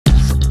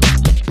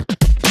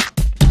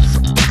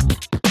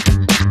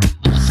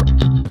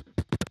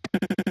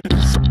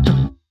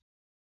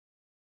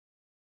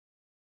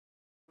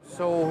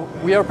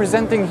We are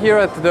presenting here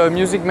at the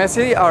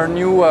Musikmesse our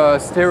new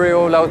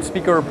stereo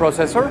loudspeaker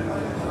processor.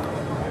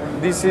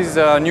 This is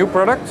a new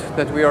product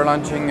that we are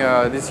launching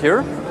this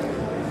year.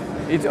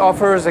 It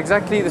offers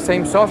exactly the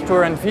same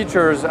software and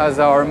features as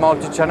our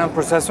multi-channel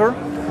processor,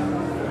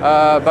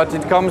 but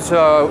it comes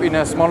in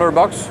a smaller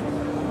box,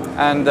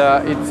 and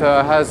it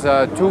has 2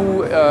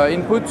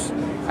 inputs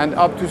and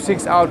up to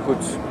 6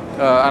 outputs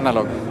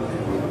analog.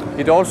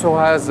 It also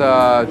has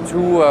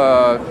 2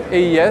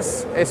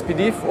 AES,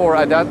 SPDIF or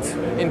ADAT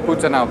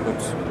inputs and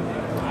outputs.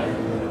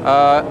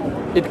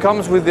 It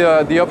comes with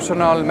the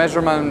optional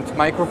measurement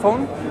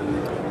microphone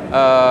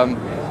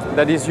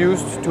that is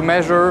used to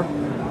measure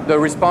the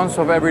response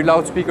of every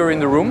loudspeaker in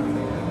the room.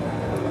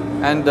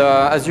 And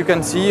as you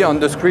can see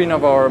on the screen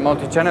of our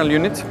multi-channel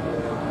unit,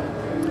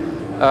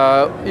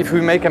 if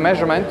we make a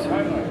measurement,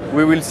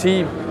 we will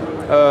see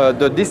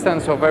the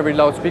distance of every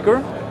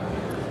loudspeaker,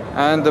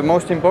 and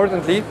most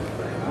importantly,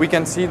 we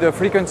can see the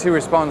frequency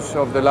response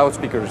of the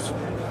loudspeakers.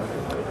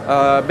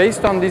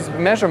 Based on this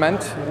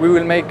measurement, we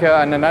will make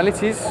an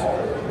analysis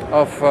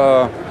of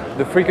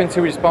the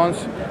frequency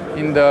response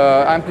in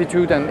the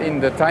amplitude and in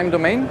the time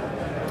domain,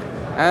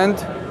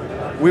 and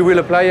we will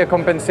apply a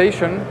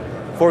compensation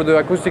for the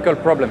acoustical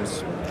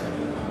problems.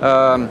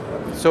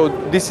 So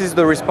this is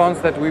the response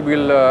that we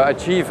will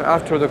achieve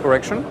after the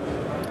correction.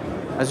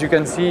 As you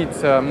can see,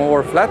 it's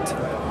more flat,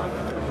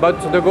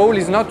 but the goal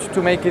is not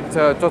to make it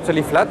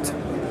totally flat,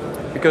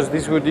 because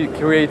this would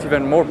create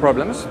even more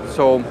problems.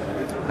 So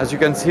as you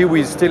can see,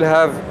 we still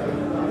have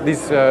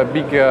these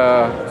big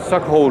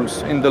suck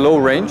holes in the low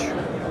range.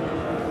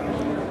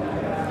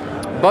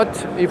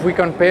 But if we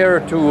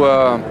compare to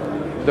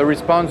the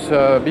response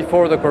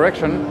before the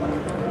correction,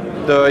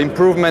 the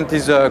improvement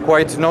is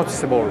quite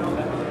noticeable.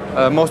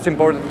 Most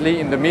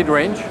importantly in the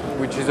mid-range,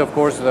 which is of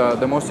course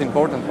the most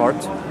important part.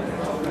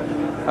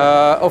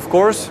 Of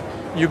course,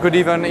 you could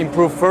even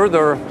improve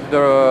further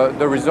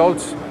the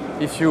results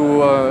if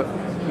you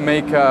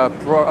make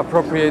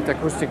appropriate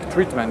acoustic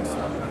treatment.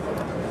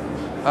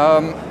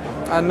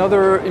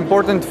 Another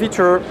important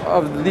feature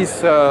of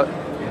this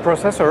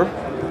processor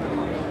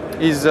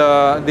is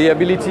the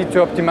ability to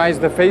optimize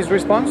the phase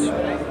response.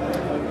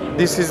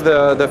 This is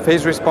the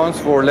phase response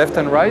for left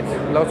and right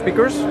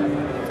loudspeakers.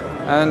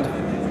 And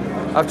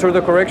after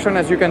the correction,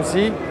 as you can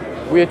see,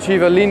 we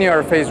achieve a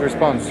linear phase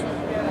response.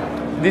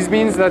 This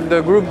means that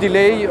the group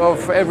delay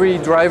of every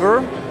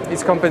driver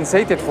is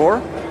compensated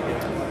for,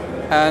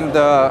 and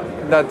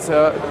that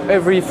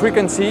every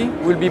frequency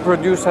will be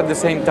produced at the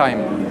same time.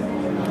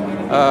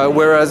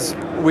 Whereas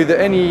with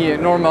any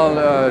normal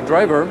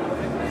driver,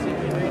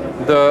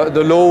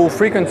 the low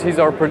frequencies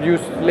are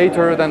produced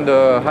later than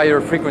the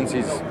higher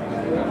frequencies,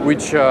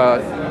 which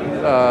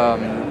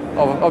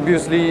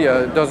obviously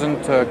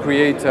doesn't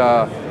create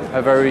a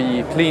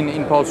very clean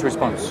impulse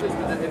response.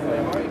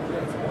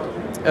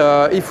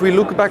 If we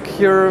look back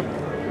here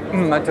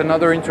at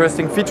another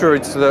interesting feature,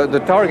 it's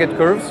the target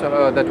curves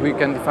that we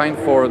can define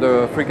for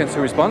the frequency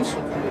response.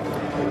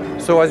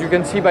 So as you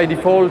can see, by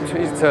default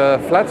it's a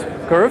flat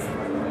curve,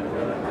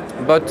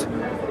 but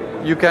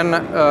you can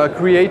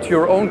create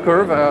your own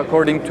curve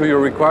according to your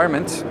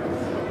requirements.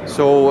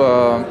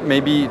 So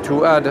maybe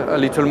to add a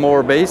little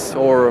more bass,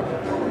 or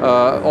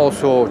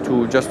also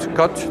to just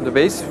cut the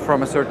bass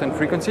from a certain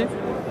frequency.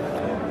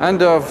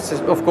 And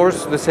of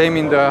course the same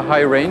in the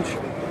high range.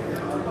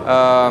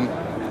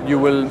 You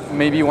will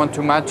maybe want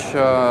to match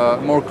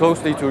more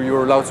closely to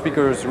your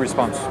loudspeaker's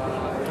response.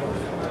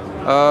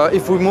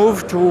 If we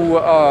move to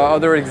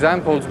other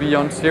examples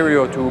beyond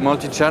stereo to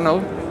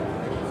multi-channel,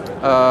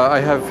 I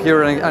have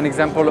here an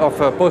example of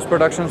a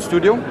post-production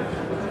studio.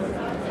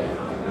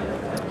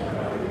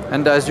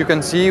 And as you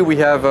can see, we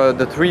have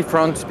the 3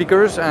 front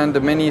speakers and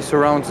many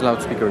surround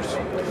loudspeakers.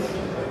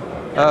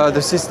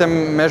 The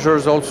system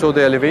measures also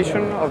the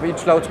elevation of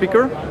each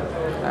loudspeaker,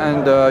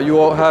 and you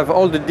all have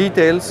all the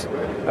details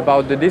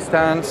about the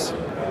distance,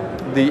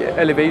 the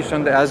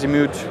elevation, the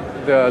azimuth,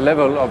 the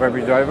level of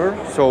every driver,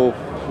 so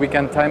we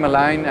can time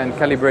align and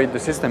calibrate the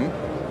system.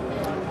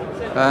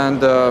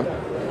 And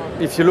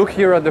if you look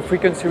here at the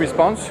frequency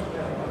response,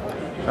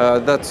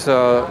 that's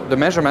the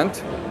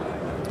measurement,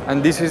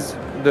 and this is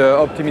the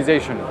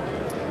optimization.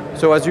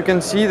 So as you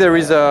can see, there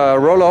is a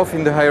roll-off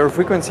in the higher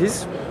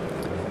frequencies,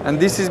 and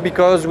this is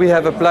because we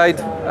have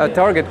applied a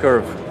target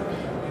curve,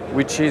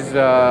 which is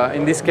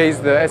in this case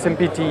the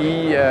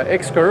SMPTE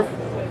X curve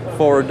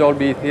for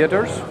Dolby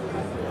theaters,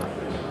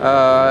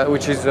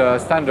 which is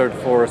standard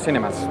for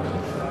cinemas.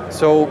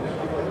 So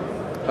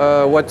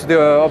what the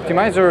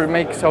optimizer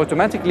makes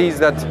automatically is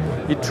that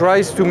it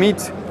tries to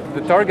meet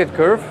the target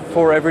curve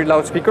for every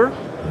loudspeaker,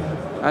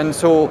 and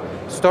so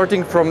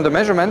starting from the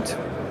measurement,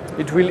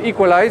 it will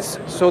equalize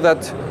so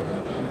that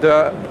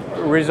the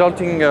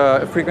resulting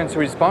frequency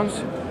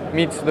response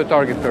meets the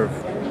target curve.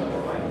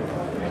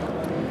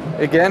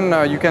 Again,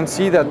 you can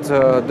see that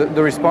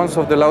the response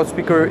of the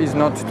loudspeaker is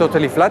not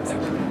totally flat,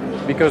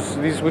 because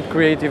this would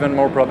create even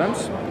more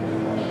problems.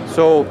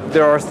 So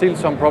there are still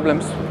some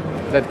problems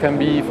that can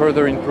be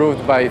further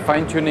improved by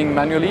fine-tuning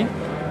manually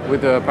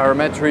with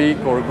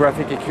parametric or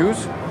graphic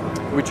EQs.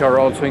 which are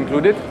also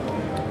included,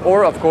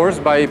 or of course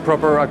by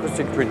proper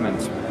acoustic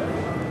treatments.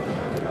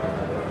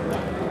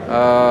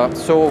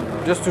 So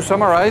just to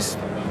summarize,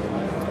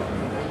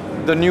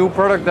 the new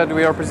product that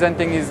we are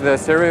presenting is the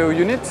stereo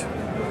unit,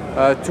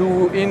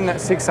 2 in,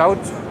 6 out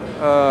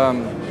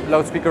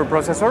loudspeaker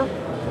processor,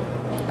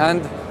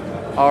 and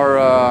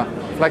our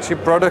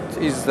flagship product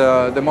is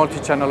the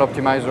multi-channel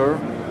optimizer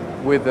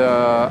with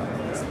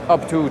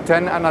up to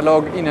 10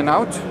 analog in and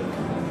out,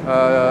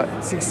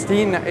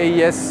 16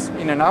 AES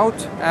in and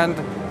out, and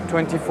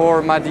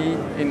 24 MADI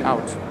in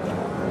out.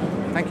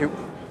 Thank you.